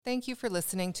Thank you for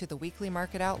listening to the Weekly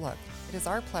Market Outlook. It is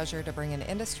our pleasure to bring an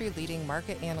industry-leading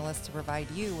market analyst to provide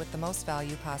you with the most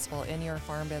value possible in your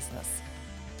farm business.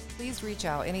 Please reach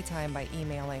out anytime by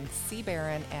emailing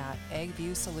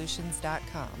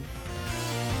cbarron@agviewsolutions.com.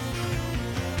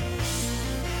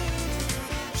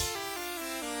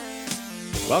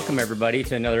 Welcome, everybody,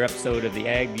 to another episode of the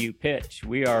Ag View Pitch.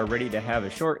 We are ready to have a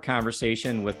short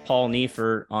conversation with Paul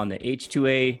Neiffer on the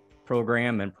H-2A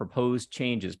program and proposed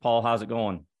changes. Paul, how's it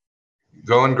going?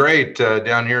 Going great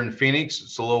down here in Phoenix.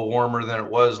 It's a little warmer than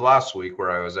it was last week where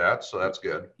I was at, so that's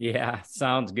good. Yeah,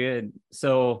 sounds good.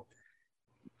 So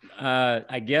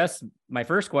I guess my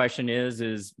first question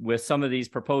is with some of these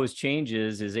proposed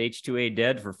changes, is H-2A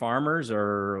dead for farmers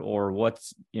or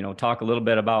what's, talk a little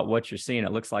bit about what you're seeing.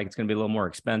 It looks like it's going to be a little more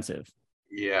expensive.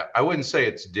 Yeah, I wouldn't say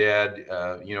it's dead,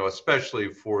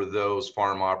 especially for those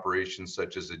farm operations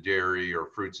such as a dairy or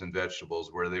fruits and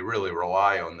vegetables where they really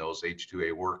rely on those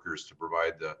H-2A workers to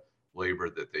provide the labor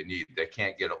that they need. They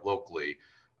can't get it locally,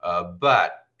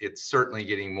 but it's certainly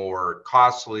getting more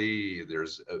costly.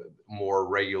 There's more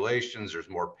regulations, there's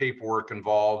more paperwork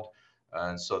involved.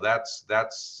 And so that's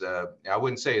I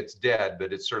wouldn't say it's dead,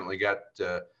 but it's certainly got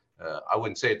I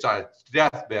wouldn't say it's on its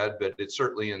deathbed, but it's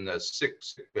certainly in the sick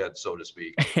bed, so to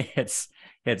speak. It's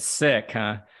sick,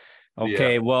 huh?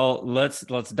 Okay, yeah. Well,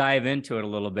 let's dive into it a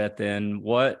little bit then.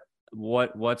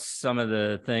 What's some of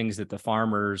the things that the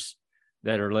farmers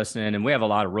that are listening, and we have a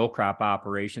lot of row crop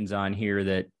operations on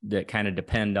here that kind of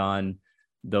depend on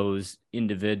those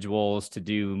individuals to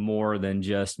do more than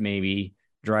just maybe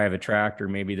drive a tractor.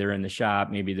 Maybe they're in the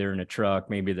shop, maybe they're in a truck,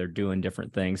 maybe they're doing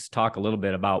different things. Talk a little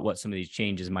bit about what some of these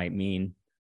changes might mean.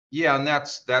 Yeah, and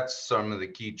that's some of the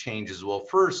key changes. Well,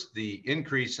 first, the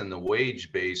increase in the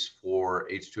wage base for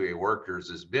H-2A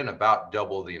workers has been about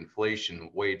double the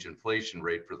wage inflation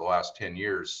rate for the last 10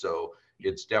 years. So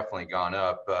it's definitely gone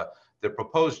up. The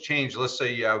proposed change, let's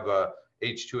say you have a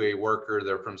H-2A worker,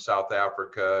 they're from South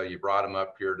Africa, you brought them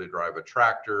up here to drive a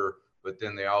tractor, but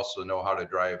then they also know how to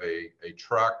drive a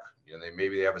truck.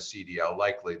 Maybe they have a CDL.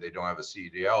 Likely they don't have a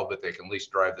CDL, but they can at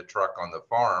least drive the truck on the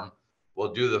farm.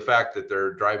 Well, due to the fact that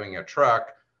they're driving a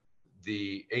truck,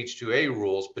 the H-2A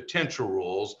rules, potential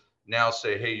rules, now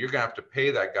say, hey, you're gonna have to pay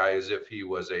that guy as if he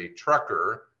was a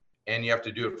trucker, and you have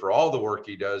to do it for all the work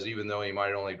he does, even though he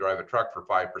might only drive a truck for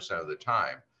 5% of the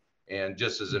time. And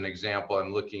just as an example,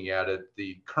 I'm looking at it,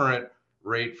 the current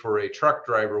rate for a truck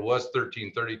driver was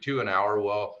 $13.32 an hour.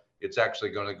 Well, it's actually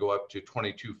going to go up to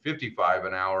 $22.55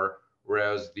 an hour,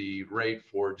 whereas the rate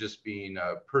for just being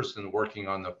a person working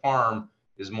on the farm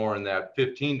is more in that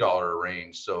 $15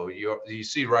 range. So you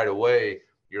see right away,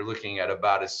 you're looking at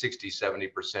about a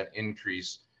 60-70%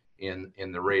 increase in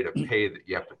the rate of pay that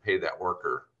you have to pay that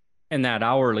worker. And that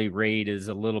hourly rate is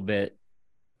a little bit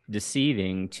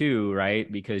deceiving too,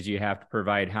 right? Because you have to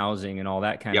provide housing and all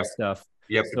that kind of stuff.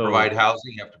 You have to provide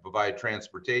housing, you have to provide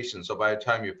transportation. So by the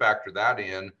time you factor that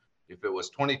in, if it was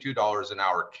 $22 an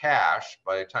hour cash,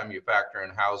 by the time you factor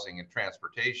in housing and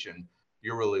transportation,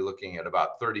 you're really looking at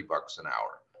about $30 an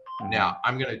hour. Mm-hmm. Now,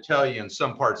 I'm going to tell you in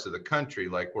some parts of the country,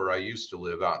 like where I used to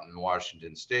live out in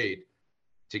Washington State,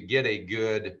 to get a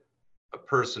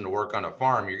person to work on a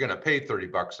farm, you're going to pay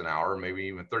 $30 an hour, maybe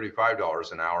even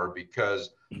 $35 an hour, because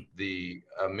the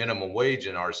minimum wage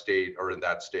in our state or in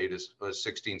that state is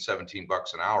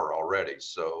 $16-17 an hour already.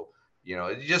 So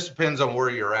it just depends on where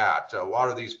you're at. A lot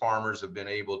of these farmers have been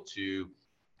able to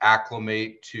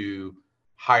acclimate to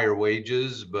higher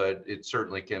wages, but it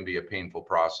certainly can be a painful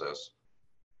process.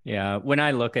 Yeah. When I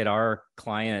look at our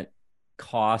client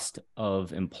cost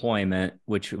of employment,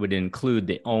 which would include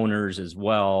the owners as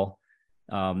well,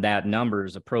 that number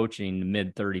is approaching the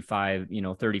mid $35,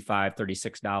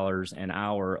 $36 an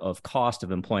hour of cost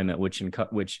of employment, which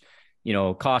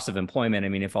cost of employment. I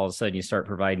mean, if all of a sudden you start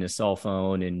providing a cell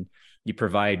phone and you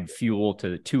provide fuel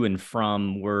to and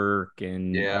from work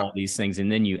and all these things,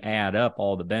 and then you add up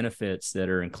all the benefits that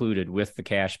are included with the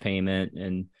cash payment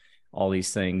and all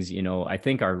these things, I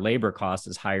think our labor cost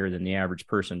is higher than the average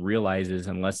person realizes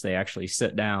unless they actually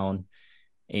sit down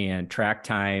and track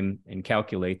time and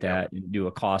calculate that and do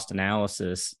a cost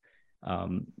analysis.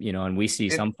 And we see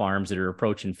some farms that are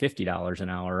approaching $50 an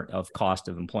hour of cost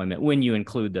of employment when you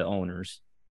include the owners.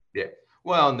 Yeah.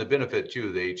 Well, and the benefit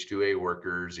too, the H-2A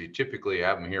workers, you typically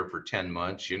have them here for 10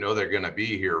 months. They're going to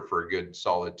be here for a good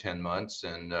solid 10 months.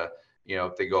 And,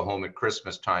 if they go home at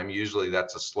Christmas time, usually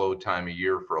that's a slow time of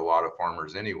year for a lot of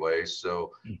farmers anyway.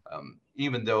 So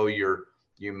even though you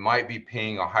might be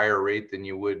paying a higher rate than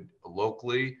you would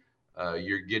locally,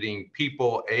 you're getting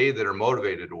people, that are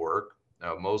motivated to work.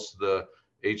 Most of the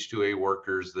H-2A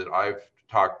workers that I've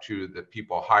talked to, that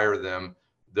people hire them,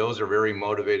 those are very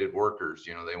motivated workers.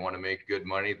 You know, they want to make good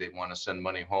money. They want to send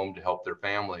money home to help their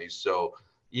families. So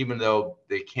even though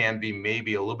they can be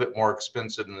maybe a little bit more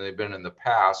expensive than they've been in the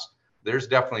past, there's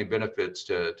definitely benefits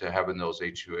to having those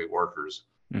H-2A workers.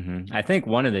 Mm-hmm. I think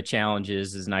one of the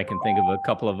challenges is, and I can think of a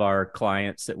couple of our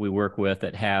clients that we work with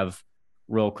that have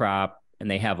row crop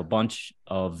and they have a bunch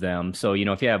of them. So, you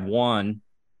know, if you have one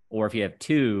or if you have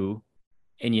two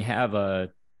and you have a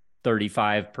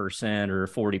 35% or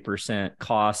 40%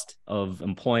 cost of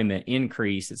employment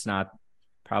increase, it's not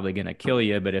probably going to kill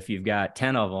you. But if you've got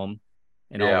 10 of them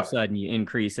and all of a sudden you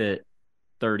increase it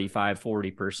 35,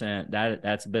 40%,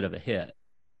 that's a bit of a hit.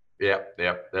 Yep.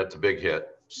 That's a big hit.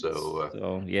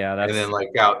 So yeah, and then like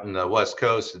out in the West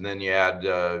Coast, and then you add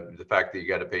the fact that you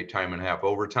got to pay time and a half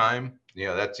overtime, you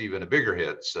know, that's even a bigger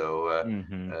hit. So,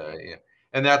 yeah.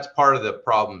 And that's part of the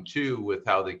problem too with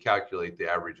how they calculate the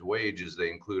average wage is they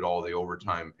include all the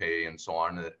overtime pay and so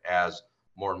on. And as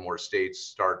more and more states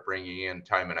start bringing in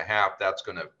time and a half, that's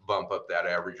going to bump up that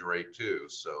average rate too.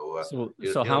 So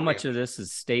how much of this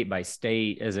is state by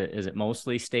state? Is it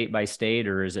mostly state by state,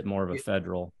 or is it more of a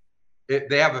federal?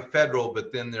 They have a federal,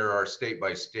 but then there are state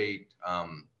by state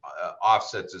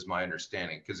offsets, is my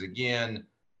understanding. Because again,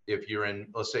 if you're in,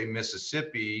 let's say,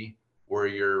 Mississippi, where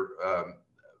your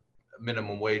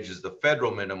minimum wage is the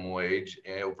federal minimum wage,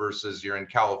 versus you're in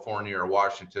California or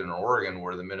Washington or Oregon,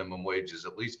 where the minimum wage is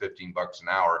at least $15 an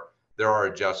hour, there are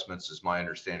adjustments, is my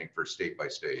understanding, for state by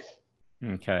state.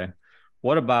 Okay.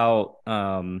 What about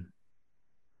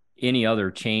any other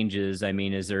changes? I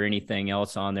mean, is there anything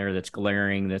else on there that's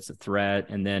glaring, that's a threat?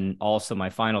 And then also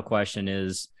my final question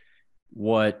is,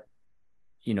 what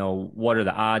are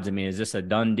the odds? I mean, is this a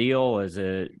done deal? Is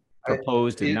it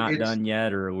proposed and not done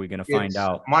yet, or are we going to find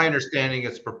out? My understanding,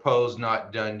 it's proposed,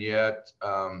 not done yet.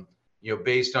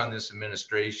 Based on this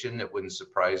administration, it wouldn't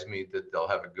surprise me that they'll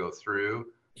have it go through.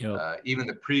 Even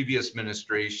the previous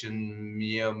administration,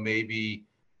 maybe,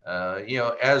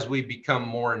 as we become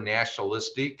more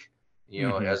nationalistic,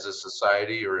 as a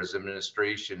society or as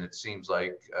administration, it seems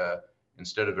like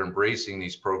instead of embracing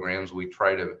these programs, we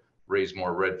try to raise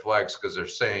more red flags, because they're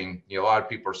saying, a lot of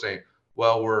people are saying,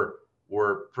 well, we're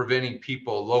preventing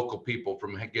local people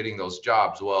from getting those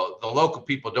jobs. Well, the local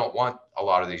people don't want a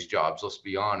lot of these jobs, let's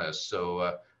be honest.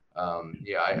 So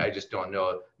I just don't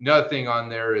know. Another thing on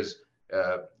there is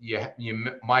you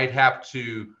might have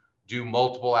to do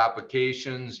multiple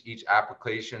applications. Each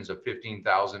application is a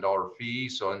 $15,000 fee.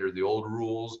 So under the old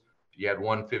rules, if you had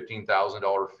one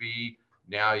 $15,000 fee,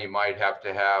 now you might have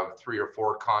to have 3 or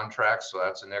 4 contracts. So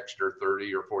that's an extra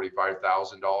 $30,000 or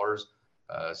 $45,000.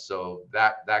 So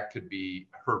that could be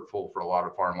hurtful for a lot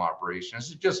of farm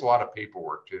operations. It's just a lot of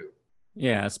paperwork too.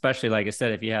 Yeah, especially like I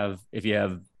said, if you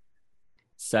have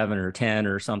 7 or 10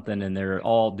 or something, and they're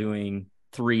all doing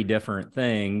 3 different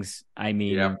things, I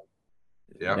mean,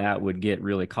 that would get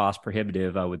really cost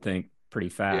prohibitive, I would think, pretty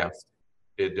fast.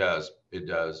 Yeah, it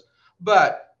does.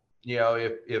 But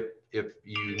if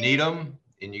you need them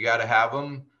and you got to have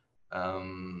them,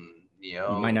 you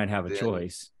might not have a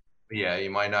choice. Yeah, you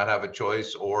might not have a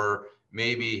choice, or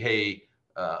maybe, hey,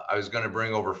 I was going to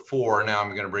bring over 4, now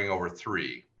I'm going to bring over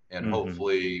 3, and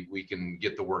hopefully we can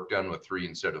get the work done with 3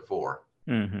 instead of 4.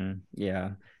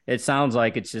 Yeah, it sounds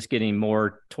like it's just getting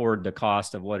more toward the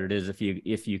cost of what it is. If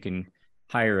you can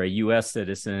hire a U.S.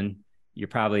 citizen, you're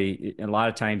probably, a lot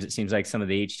of times it seems like some of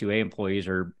the H-2A employees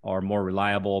are more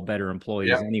reliable, better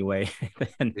employees anyway.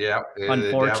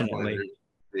 Unfortunately.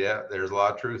 Yeah, there's a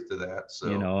lot of truth to that.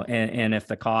 So and if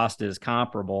the cost is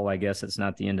comparable, I guess it's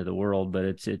not the end of the world, but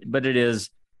it is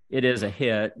a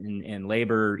hit. And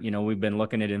labor, we've been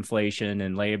looking at inflation,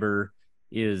 and labor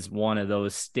is one of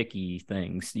those sticky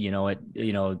things.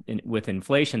 With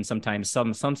inflation, sometimes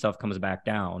some stuff comes back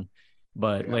down,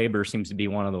 but labor seems to be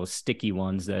one of those sticky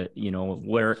ones that,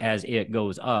 whereas it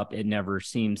goes up, it never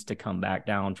seems to come back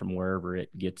down from wherever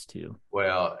it gets to.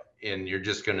 Well, and you're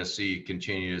just going to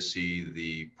continue to see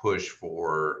the push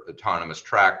for autonomous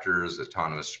tractors,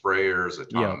 autonomous sprayers,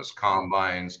 autonomous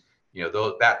combines.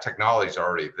 That technology is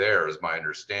already there, is my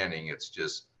understanding. It's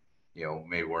just,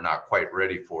 maybe we're not quite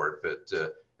ready for it,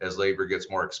 but as labor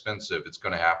gets more expensive, it's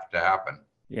going to have to happen.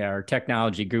 Yeah, our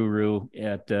technology guru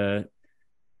at the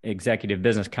Executive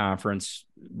Business Conference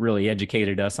really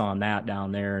educated us on that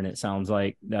down there, and it sounds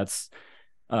like that's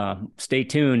stay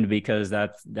tuned, because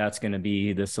that's going to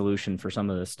be the solution for some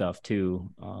of this stuff too.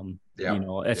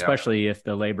 Especially if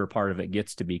the labor part of it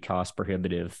gets to be cost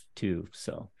prohibitive too.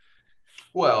 So,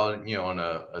 well, and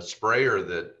a sprayer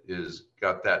that is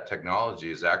got that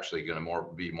technology is actually going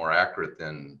to be more accurate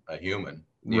than a human.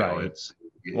 Right.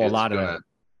 A lot of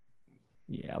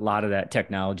Yeah, a lot of that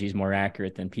technology is more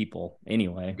accurate than people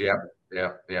anyway. Yeah.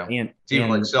 And It's even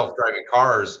like self-driving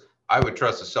cars. I would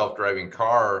trust a self-driving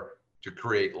car to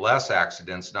create less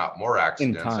accidents, not more in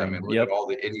accidents. I mean, time, look at all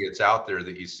the idiots out there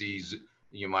that you see.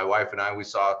 My wife and I, we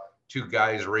saw two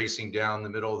guys racing down the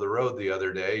middle of the road the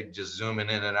other day, just zooming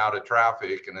in and out of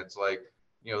traffic. And it's like,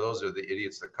 those are the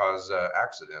idiots that cause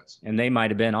accidents. And they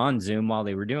might have been on Zoom while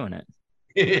they were doing it.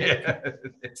 Yeah.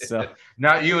 So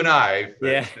not you and I. But.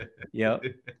 Yeah. Yep.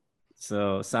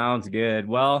 So sounds good.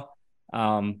 Well,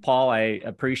 Paul, I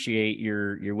appreciate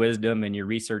your wisdom and your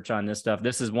research on this stuff.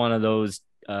 This is one of those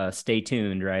stay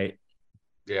tuned, right?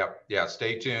 Yeah.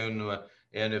 Stay tuned.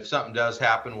 And if something does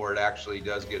happen where it actually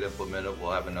does get implemented,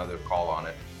 we'll have another call on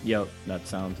it. Yep, that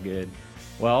sounds good.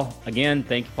 Well, again,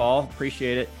 thank you, Paul.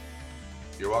 Appreciate it.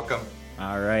 You're welcome.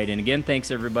 All right. And again,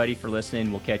 thanks everybody for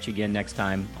listening. We'll catch you again next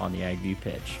time on the AgView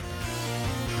Pitch.